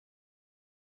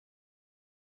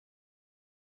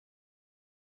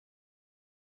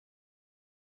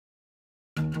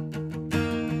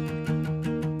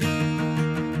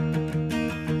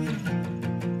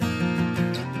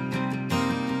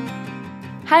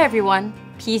Hi everyone,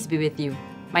 peace be with you.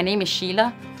 My name is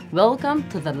Sheila. Welcome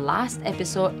to the last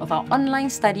episode of our online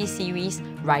study series,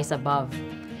 Rise Above.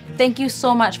 Thank you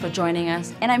so much for joining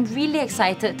us, and I'm really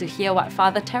excited to hear what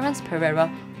Father Terence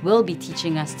Pereira will be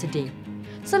teaching us today.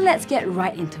 So let's get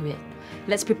right into it.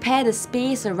 Let's prepare the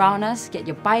space around us, get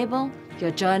your Bible,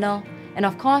 your journal, and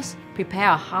of course, prepare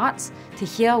our hearts to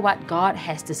hear what God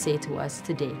has to say to us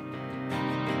today.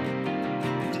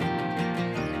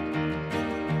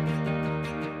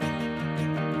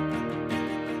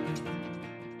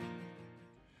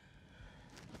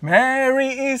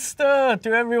 Merry Easter to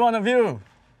every one of you.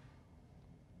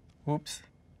 Oops,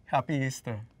 Happy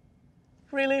Easter.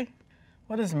 Really?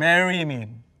 What does Merry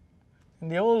mean? In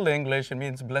the Old English, it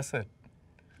means blessed.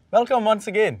 Welcome once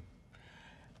again.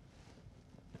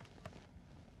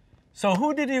 So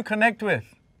who did you connect with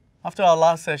after our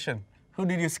last session? Who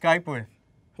did you Skype with?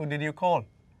 Who did you call?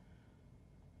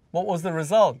 What was the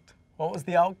result? What was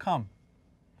the outcome?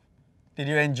 Did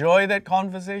you enjoy that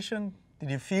conversation? Did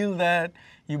you feel that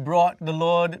you brought the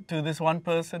Lord to this one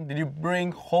person? Did you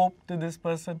bring hope to this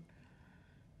person?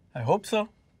 I hope so.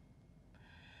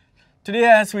 Today,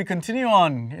 as we continue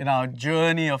on in our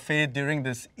journey of faith during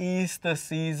this Easter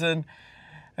season,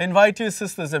 I invite you,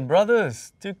 sisters and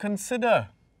brothers, to consider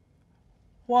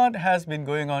what has been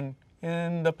going on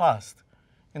in the past,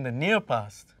 in the near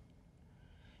past.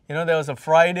 You know, there was a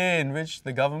Friday in which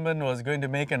the government was going to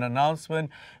make an announcement.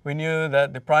 We knew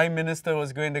that the Prime Minister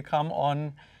was going to come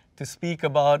on to speak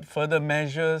about further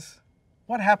measures.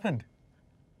 What happened?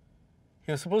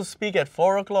 He was supposed to speak at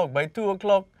 4 o'clock. By 2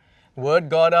 o'clock, word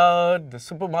got out, the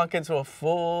supermarkets were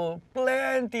full,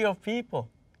 plenty of people.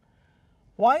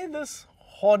 Why this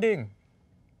hoarding?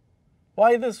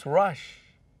 Why this rush?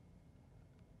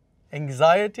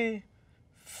 Anxiety?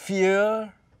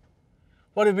 Fear?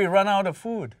 What if we run out of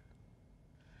food?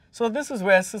 So this is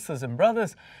where, sisters and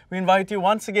brothers, we invite you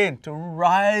once again to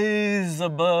rise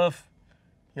above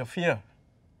your fear,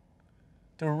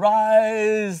 to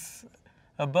rise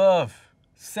above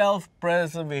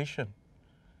self-preservation.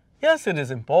 Yes, it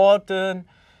is important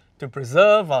to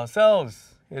preserve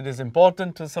ourselves. It is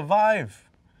important to survive.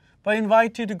 But I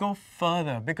invite you to go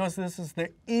further, because this is the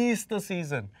Easter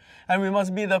season, and we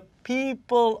must be the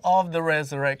people of the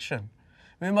resurrection.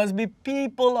 We must be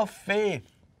people of faith.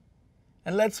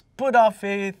 And let's put our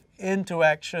faith into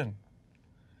action.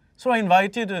 So I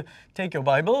invite you to take your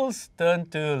Bibles, turn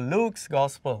to Luke's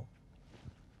Gospel.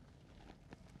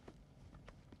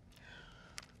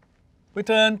 We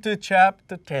turn to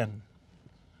chapter 10.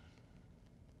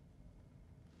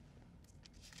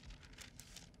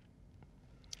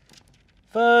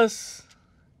 Verse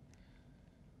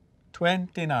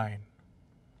 29.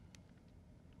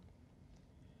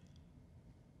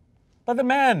 But the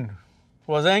man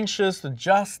was anxious to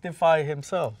justify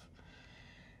himself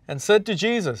and said to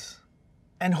Jesus,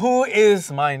 "And who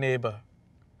is my neighbor?"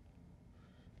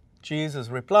 Jesus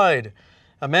replied,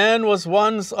 "A man was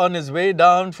once on his way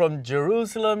down from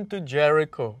Jerusalem to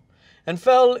Jericho and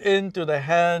fell into the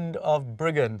hand of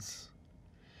brigands.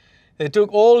 They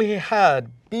took all he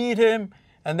had, beat him,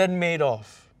 and then made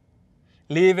off,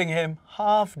 leaving him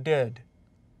half dead.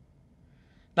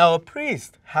 Now a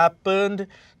priest happened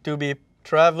to be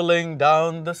traveling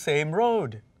down the same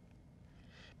road.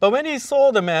 But when he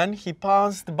saw the man, he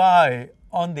passed by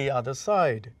on the other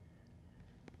side.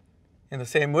 In the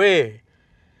same way,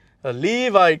 a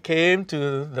Levite came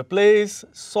to the place,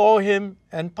 saw him,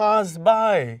 and passed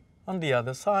by on the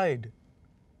other side.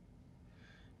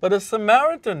 But a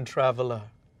Samaritan traveler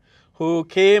who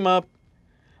came up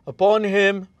upon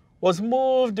him was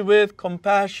moved with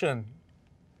compassion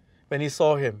when he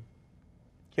saw him.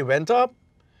 He went up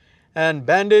and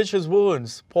bandaged his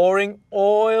wounds, pouring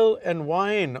oil and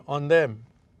wine on them.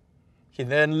 He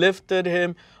then lifted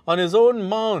him on his own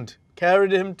mount,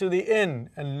 carried him to the inn,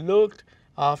 and looked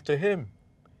after him.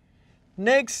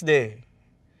 Next day,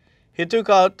 he took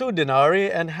out 2 denarii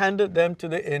and handed them to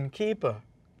the innkeeper.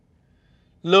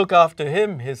 'Look after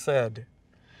him,' he said,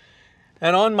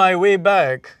 'and on my way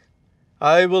back,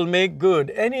 I will make good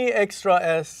any extra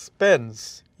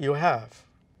expense you have.'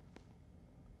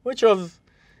 Which of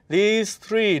these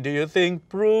 3 do you think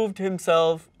proved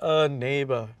himself a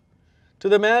neighbor to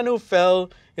the man who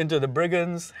fell into the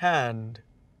brigand's hand?"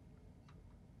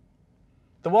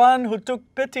 "The one who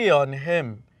took pity on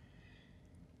him,"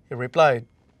 he replied.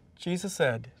 Jesus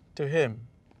said to him,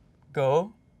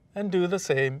 "Go and do the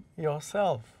same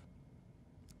yourself."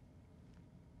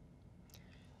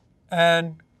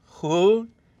 And who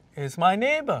is my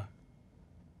neighbor?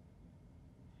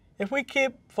 If we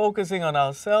keep focusing on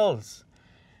ourselves,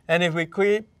 and if we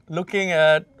keep looking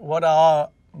at what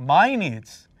are my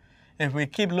needs, if we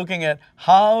keep looking at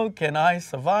how can I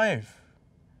survive,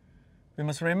 we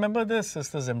must remember this,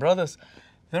 sisters and brothers.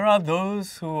 There are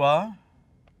those who are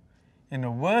in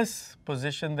a worse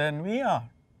position than we are.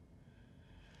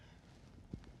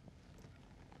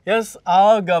 Yes,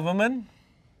 our government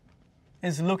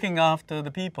is looking after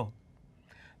the people.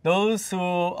 Those who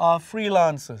are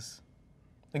freelancers,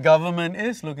 the government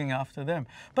is looking after them.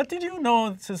 But did you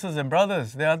know, sisters and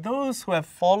brothers, there are those who have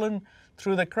fallen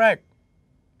through the crack.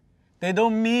 They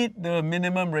don't meet the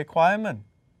minimum requirement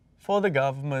for the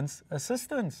government's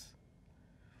assistance.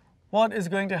 What is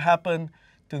going to happen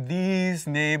to these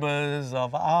neighbors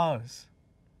of ours?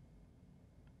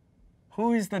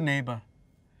 Who is the neighbor?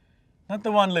 Not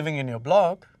the one living in your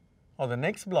block or the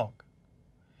next block.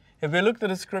 If we look at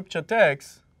the scripture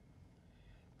text,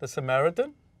 the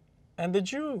Samaritan and the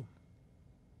Jew,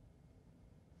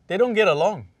 they don't get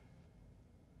along.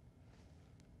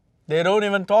 They don't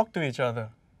even talk to each other.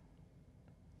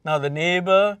 Now, the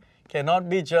neighbor cannot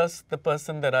be just the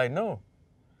person that I know.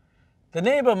 The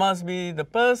neighbor must be the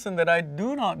person that I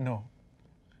do not know.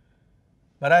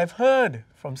 But I've heard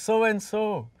from so and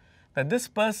so that this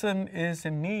person is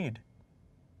in need.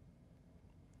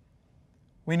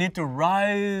 We need to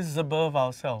rise above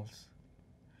ourselves.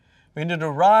 We need to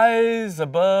rise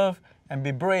above and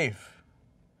be brave.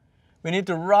 We need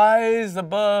to rise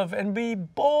above and be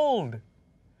bold.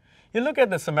 You look at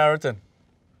the Samaritan.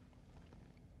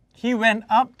 He went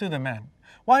up to the man.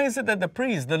 Why is it that the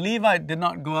priest, the Levite, did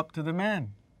not go up to the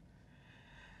man?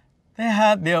 They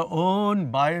had their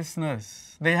own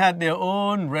biasness. They had their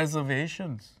own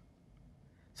reservations.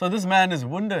 So this man is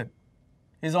wounded.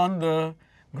 He's on the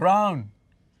ground.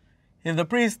 If the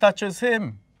priest touches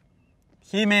him,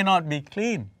 he may not be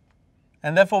clean.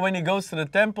 And therefore, when he goes to the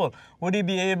temple, would he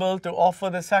be able to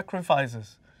offer the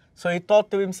sacrifices? So he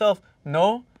thought to himself,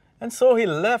 no. And so he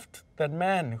left that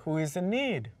man who is in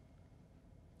need.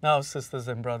 Now, sisters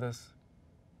and brothers,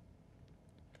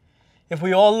 if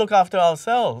we all look after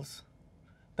ourselves,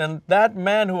 then that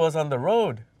man who was on the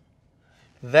road,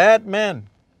 that man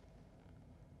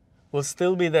will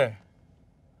still be there.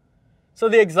 So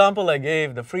the example I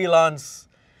gave, the freelance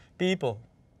people,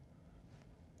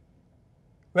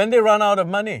 when they run out of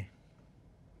money,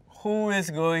 who is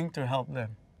going to help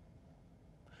them?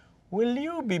 Will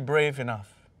you be brave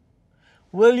enough?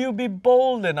 Will you be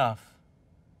bold enough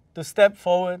to step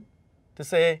forward, to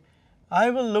say, I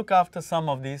will look after some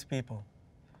of these people.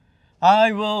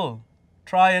 I will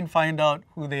try and find out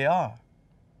who they are.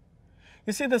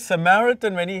 You see, the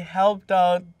Samaritan, when he helped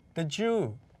out the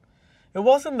Jew, it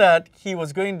wasn't that he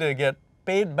was going to get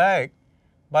paid back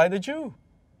by the Jew.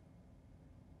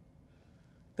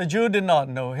 The Jew did not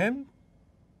know him.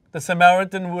 The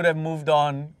Samaritan would have moved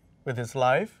on with his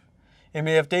life. It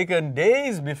may have taken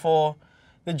days before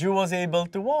the Jew was able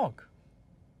to walk.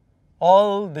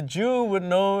 All the Jew would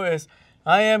know is,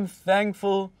 I am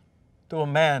thankful to a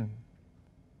man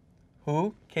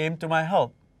who came to my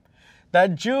help.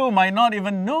 That Jew might not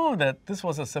even know that this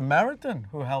was a Samaritan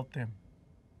who helped him.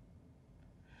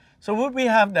 So would we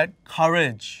have that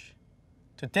courage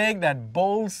to take that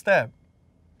bold step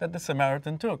that the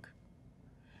Samaritan took?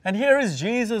 And here is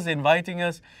Jesus inviting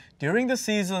us during the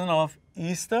season of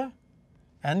Easter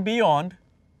and beyond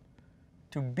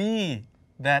to be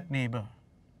that neighbor.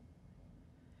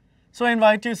 So I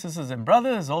invite you, sisters and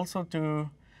brothers, also to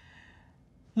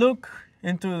look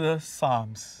into the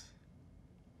Psalms.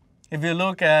 If you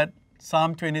look at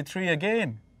Psalm 23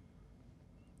 again,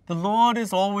 the Lord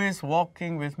is always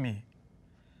walking with me.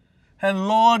 And the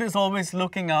Lord is always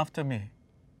looking after me.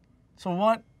 So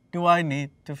what do I need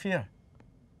to fear?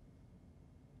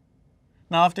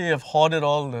 Now, after you have hoarded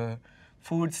all the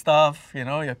food stuff,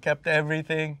 you've kept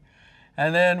everything,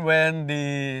 and then when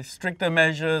the stricter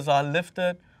measures are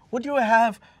lifted, would you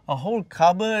have a whole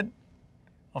cupboard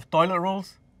of toilet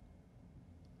rolls?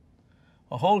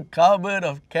 A whole cupboard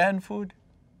of canned food?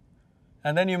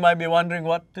 And then you might be wondering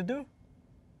what to do.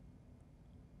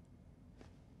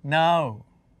 Now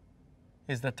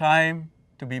is the time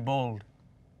to be bold.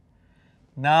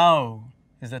 Now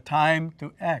is the time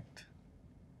to act.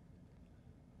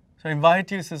 So I invite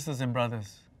you, sisters and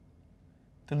brothers,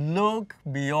 to look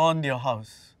beyond your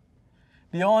house,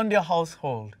 beyond your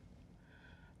household.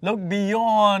 Look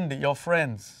beyond your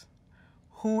friends.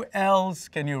 Who else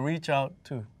can you reach out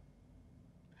to?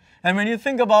 And when you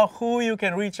think about who you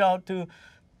can reach out to,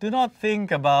 do not think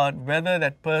about whether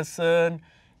that person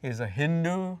is a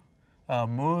Hindu, a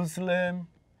Muslim,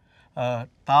 a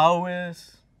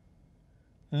Taoist.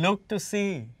 Look to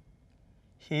see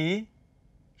he,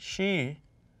 she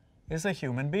is a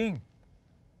human being.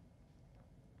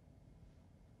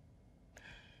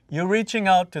 You reaching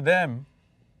out to them,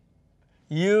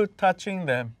 you touching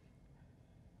them,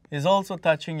 is also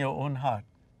touching your own heart.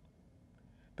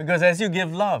 Because as you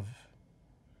give love,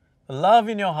 the love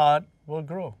in your heart will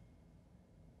grow.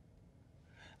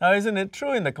 Now, isn't it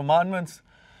true in the commandments?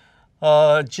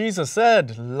 Jesus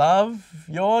said, love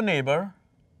your neighbor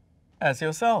as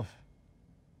yourself.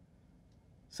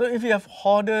 So if you have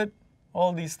hoarded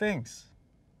all these things,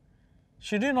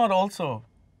 should you not also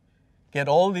get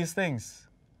all these things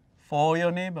for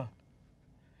your neighbor?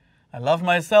 I love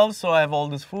myself, so I have all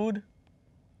this food.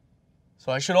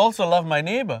 So I should also love my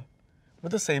neighbor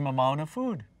with the same amount of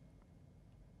food.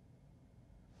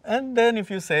 And then if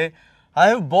you say, I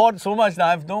have bought so much that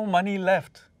I have no money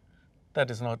left. That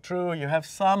is not true. You have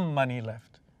some money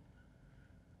left.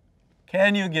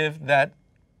 Can you give that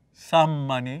some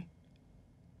money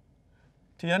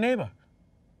to your neighbor?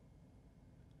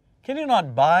 Can you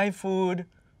not buy food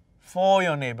for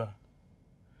your neighbor?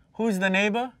 Who is the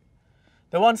neighbor?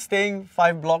 The one staying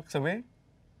 5 blocks away,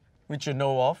 which you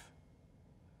know of.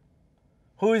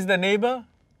 Who is the neighbor?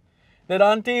 That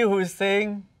auntie who is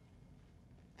staying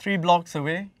 3 blocks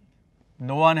away,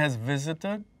 no one has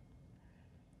visited.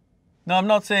 Now, I'm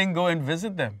not saying go and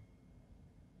visit them.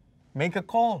 Make a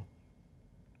call.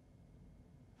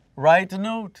 Write a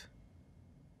note.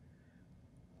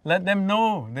 Let them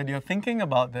know that you're thinking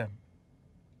about them.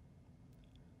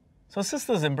 So,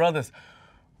 sisters and brothers,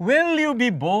 will you be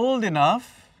bold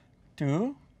enough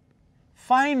to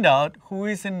find out who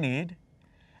is in need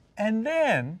and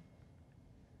then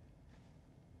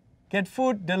get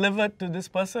food delivered to this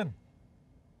person?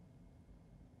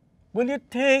 Will you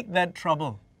take that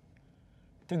trouble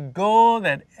to go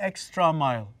that extra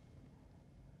mile?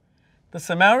 The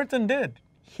Samaritan did.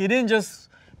 He didn't just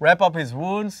wrap up his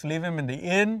wounds, leave him in the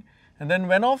inn, and then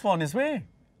went off on his way.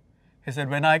 He said,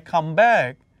 when I come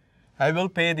back, I will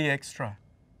pay the extra.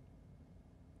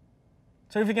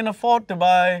 So if you can afford to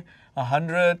buy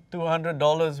 $100,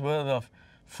 $200 worth of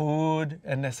food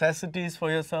and necessities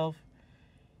for yourself,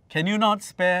 can you not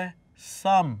spare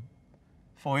some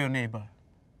for your neighbor?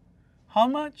 How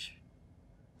much?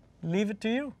 Leave it to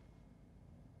you.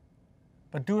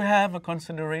 But do have a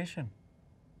consideration.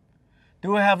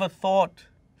 Do have a thought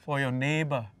for your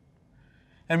neighbor.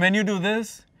 And when you do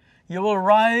this, you will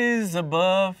rise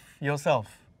above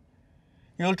yourself.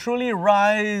 You'll truly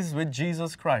rise with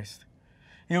Jesus Christ.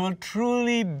 You will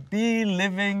truly be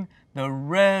living the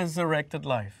resurrected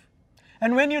life.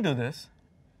 And when you do this,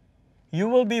 you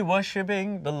will be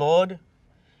worshiping the Lord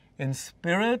in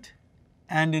spirit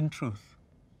and in truth.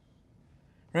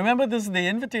 Remember, this is the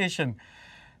invitation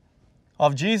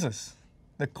of Jesus,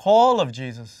 the call of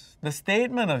Jesus, the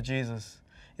statement of Jesus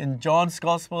in John's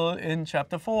Gospel in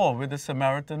chapter 4 with the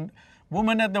Samaritan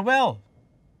woman at the well.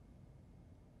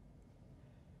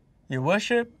 You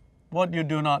worship what you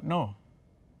do not know.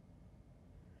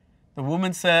 The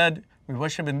woman said, we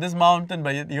worship in this mountain,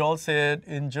 but you all say it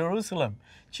in Jerusalem.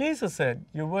 Jesus said,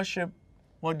 you worship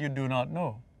what you do not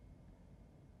know.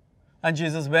 And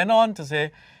Jesus went on to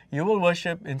say, you will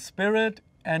worship in spirit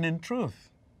and in truth.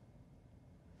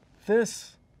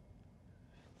 This,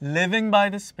 living by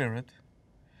the Spirit,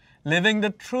 living the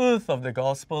truth of the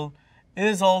gospel,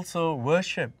 is also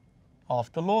worship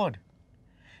of the Lord.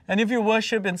 And if you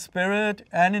worship in spirit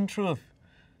and in truth,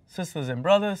 sisters and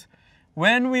brothers,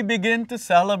 when we begin to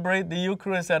celebrate the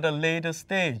Eucharist at a later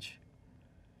stage,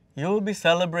 you'll be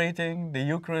celebrating the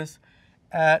Eucharist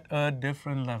at a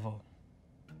different level.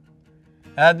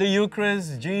 At the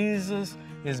Eucharist, Jesus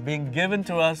is being given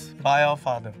to us by our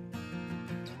Father.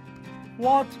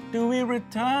 What do we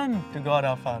return to God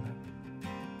our Father?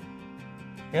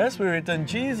 Yes, we return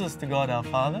Jesus to God our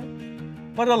Father,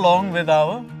 but along with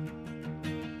our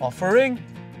offering,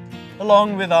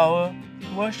 along with our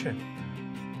worship.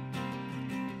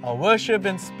 Our worship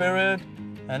in spirit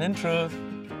and in truth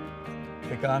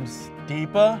becomes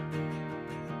deeper,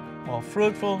 more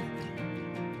fruitful,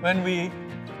 when we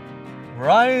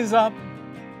rise up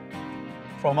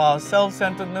from our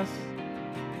self-centeredness,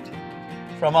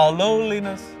 from our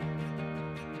lowliness,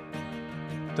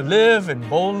 to live in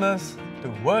boldness, to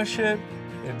worship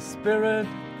in spirit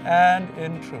and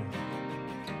in truth.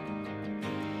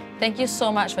 Thank you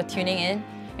so much for tuning in,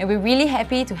 and we're really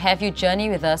happy to have you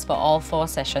journey with us for all 4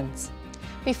 sessions.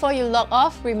 Before you log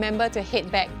off, remember to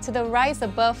head back to the Rise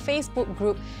Above Facebook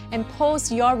group and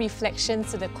post your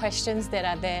reflections to the questions that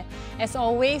are there. As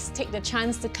always, take the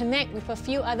chance to connect with a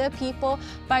few other people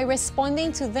by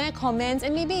responding to their comments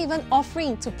and maybe even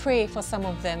offering to pray for some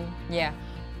of them. Yeah,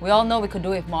 we all know we could do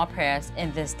with more prayers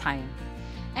in this time.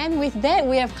 And with that,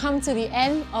 we have come to the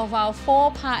end of our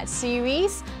 4-part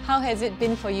series. How has it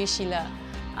been for you, Sheila?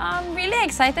 Really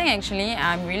exciting actually.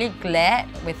 I'm really glad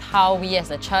with how we as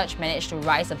a church managed to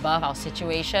rise above our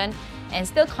situation and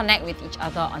still connect with each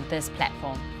other on this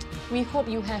platform. We hope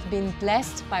you have been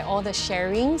blessed by all the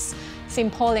sharings.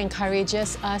 St. Paul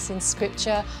encourages us in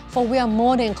Scripture, for we are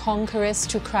more than conquerors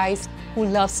through Christ who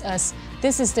loves us.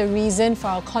 This is the reason for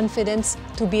our confidence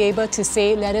to be able to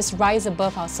say, let us rise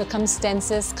above our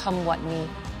circumstances, come what may.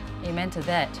 Amen to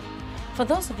that. For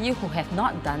those of you who have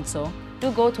not done so, do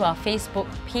go to our Facebook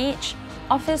page,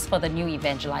 Office for the New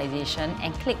Evangelisation,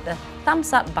 and click the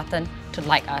thumbs up button to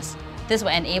like us. This will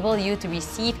enable you to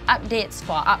receive updates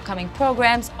for our upcoming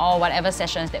programs or whatever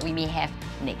sessions that we may have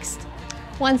next.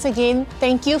 Once again,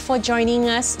 thank you for joining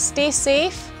us. Stay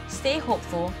safe, Stay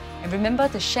hopeful, and remember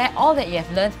to share all that you have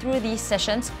learned through these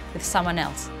sessions with someone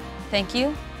else. Thank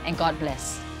you, and God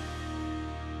bless.